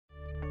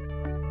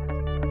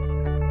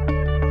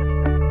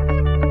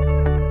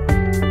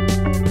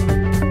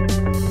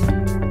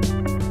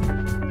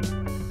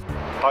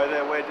Hi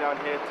there, we're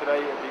down here today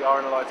at the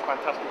RNLI's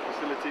fantastic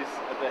facilities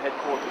at their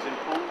headquarters in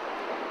Poole.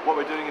 What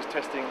we're doing is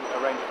testing a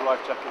range of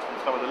life jackets from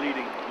some of the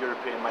leading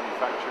European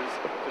manufacturers.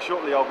 So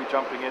shortly I'll be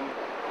jumping in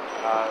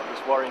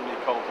this worryingly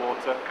cold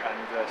water and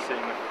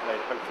seeing if they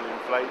hopefully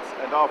inflate.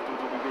 And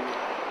afterwards we'll be being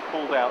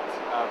pulled out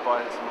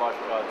by some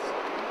lifeguards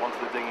onto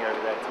the dinghy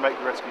over there to make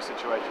the rescue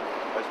situation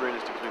as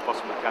realistic as we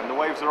possibly can. The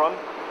waves are on,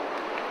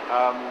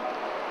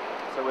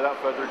 so without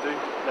further ado,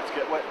 let's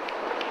get wet.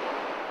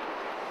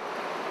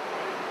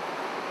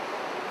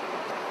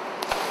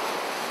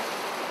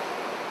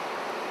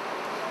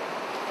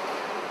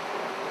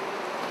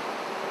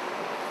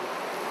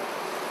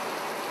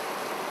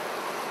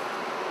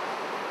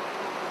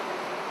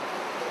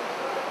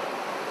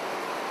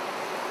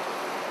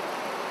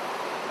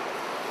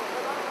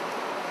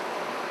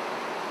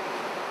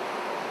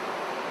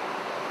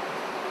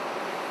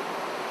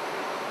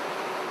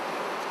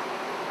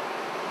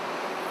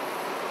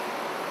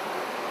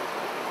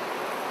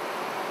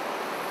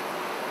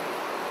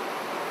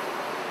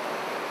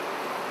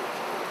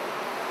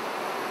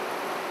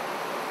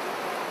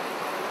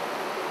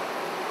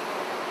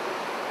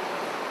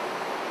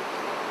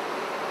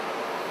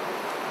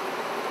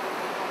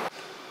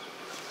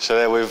 So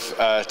there we've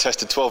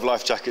tested 12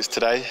 life jackets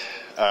today.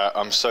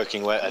 I'm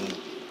soaking wet and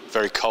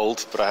very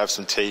cold, but I have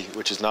some tea,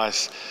 which is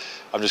nice.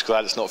 I'm just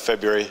glad it's not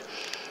February.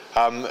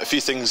 A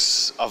few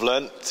things I've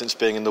learned since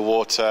being in the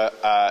water.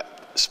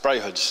 Spray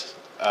hoods,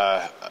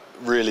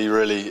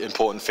 really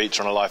important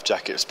feature on a life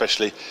jacket,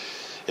 especially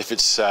if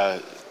it's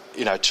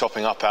you know,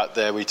 chopping up out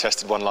there. We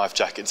tested one life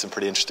jacket in some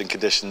pretty interesting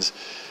conditions,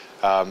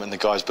 and the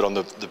guys put on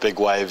the big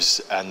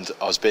waves, and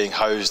I was being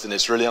hosed, and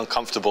it's really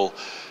uncomfortable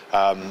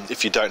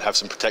if you don't have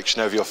some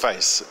protection over your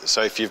face.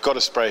 So if you've got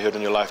a spray hood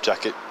on your life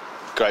jacket,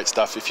 great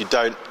stuff. If you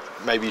don't,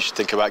 maybe you should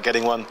think about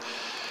getting one.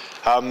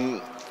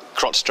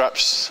 Crotch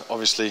straps,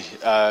 obviously,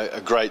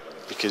 are great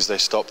because they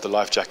stop the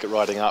life jacket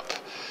riding up.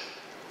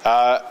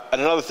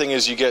 And another thing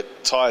is you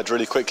get tired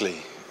really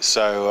quickly,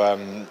 so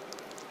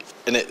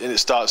and it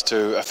starts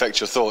to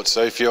affect your thoughts.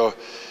 So if you're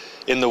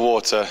in the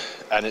water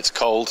and it's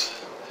cold,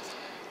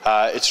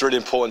 it's really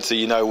important that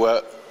you know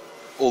where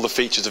all the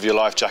features of your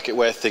life jacket,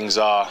 where things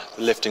are,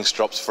 the lifting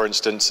strops for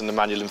instance, and the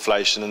manual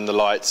inflation and the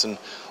lights and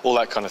all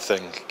that kind of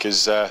thing,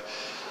 because if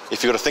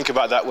you've got to think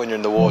about that when you're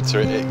in the water,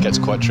 it gets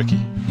quite tricky.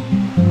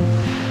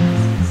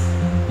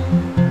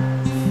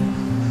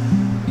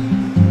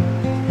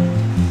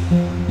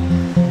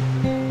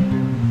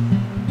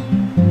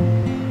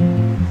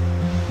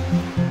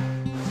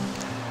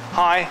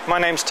 Hi, my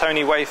name's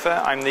Tony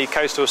Wafer. I'm the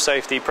Coastal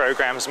Safety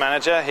Programs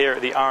Manager here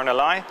at the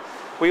RNLI.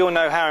 We all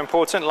know how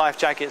important life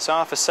jackets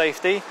are for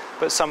safety,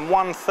 but some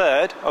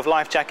 1/3 of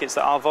life jackets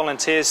that our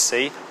volunteers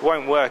see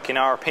won't work, in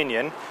our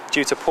opinion,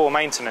 due to poor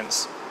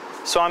maintenance.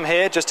 So I'm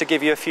here just to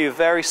give you a few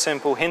very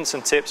simple hints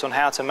and tips on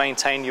how to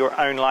maintain your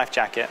own life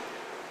jacket.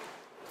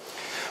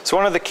 So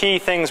one of the key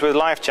things with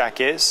life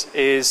jackets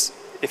is,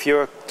 if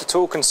you're at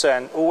all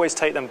concerned, always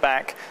take them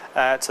back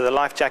to the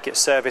life jacket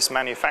service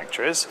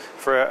manufacturers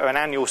for an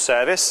annual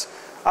service.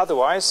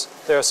 Otherwise,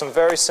 there are some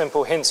very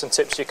simple hints and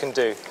tips you can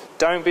do.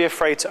 Don't be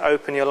afraid to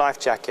open your life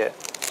jacket.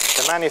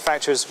 The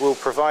manufacturers will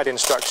provide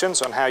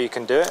instructions on how you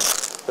can do it,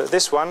 but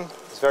this one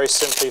is very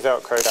simply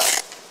Velcroed up.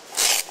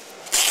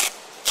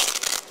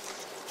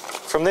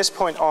 From this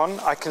point on,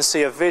 I can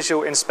see a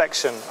visual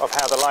inspection of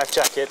how the life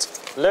jacket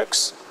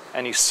looks,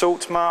 any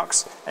salt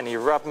marks, any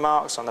rub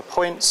marks on the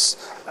points.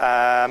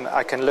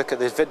 I can look at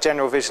the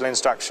general visual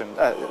instruction,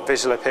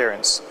 visual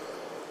appearance.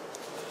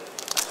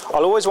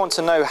 I'll always want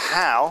to know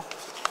how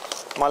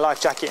my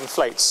life jacket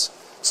inflates.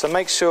 So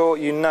make sure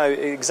you know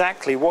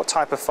exactly what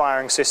type of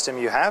firing system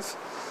you have,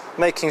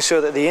 making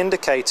sure that the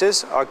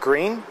indicators are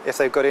green, if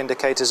they've got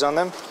indicators on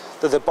them,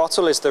 that the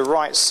bottle is the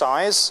right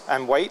size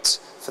and weight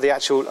for the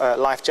actual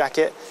life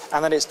jacket,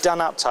 and that it's done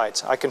up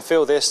tight. I can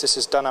feel this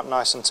is done up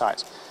nice and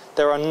tight.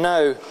 There are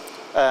no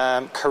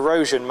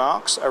corrosion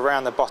marks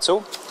around the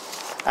bottle,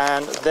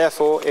 and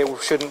therefore it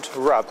shouldn't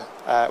rub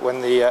when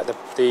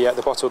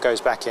the bottle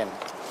goes back in.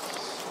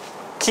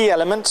 Key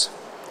element: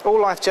 all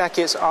life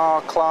jackets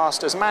are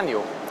classed as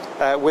manual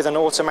with an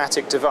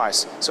automatic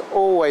device. So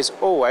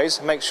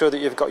always make sure that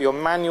you've got your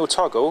manual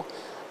toggle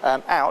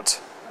out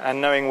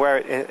and knowing where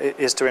it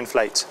is to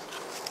inflate.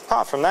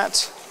 Apart from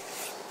that,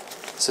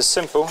 it's as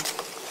simple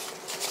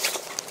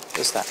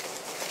as that.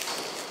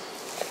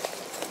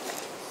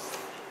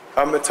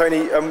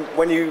 Tony,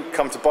 when you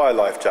come to buy a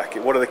life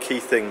jacket, what are the key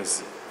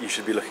things you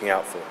should be looking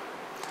out for?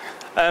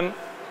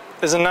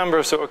 There's a number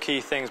of sort of key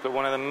things, but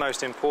one of the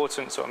most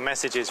important sort of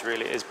messages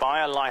really is buy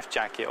a life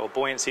jacket or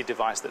buoyancy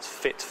device that's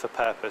fit for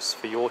purpose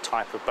for your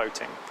type of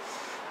boating.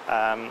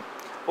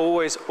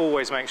 Always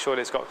make sure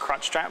that it's got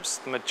crutch straps.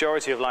 The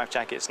majority of life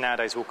jackets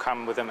nowadays will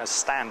come with them as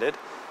standard,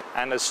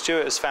 and as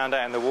Stuart has found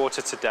out in the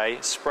water today,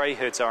 spray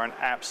hoods are an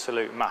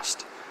absolute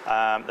must.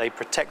 They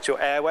protect your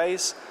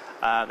airways.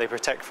 They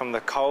protect from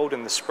the cold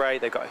and the spray.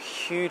 They've got a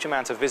huge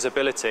amount of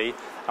visibility,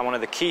 and one of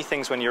the key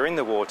things when you're in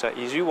the water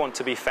is you want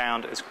to be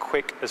found as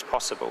quick as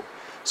possible.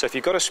 So if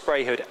you've got a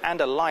spray hood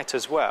and a light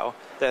as well,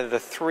 they're the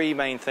three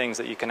main things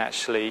that you can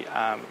actually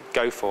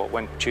go for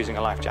when choosing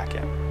a life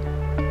jacket.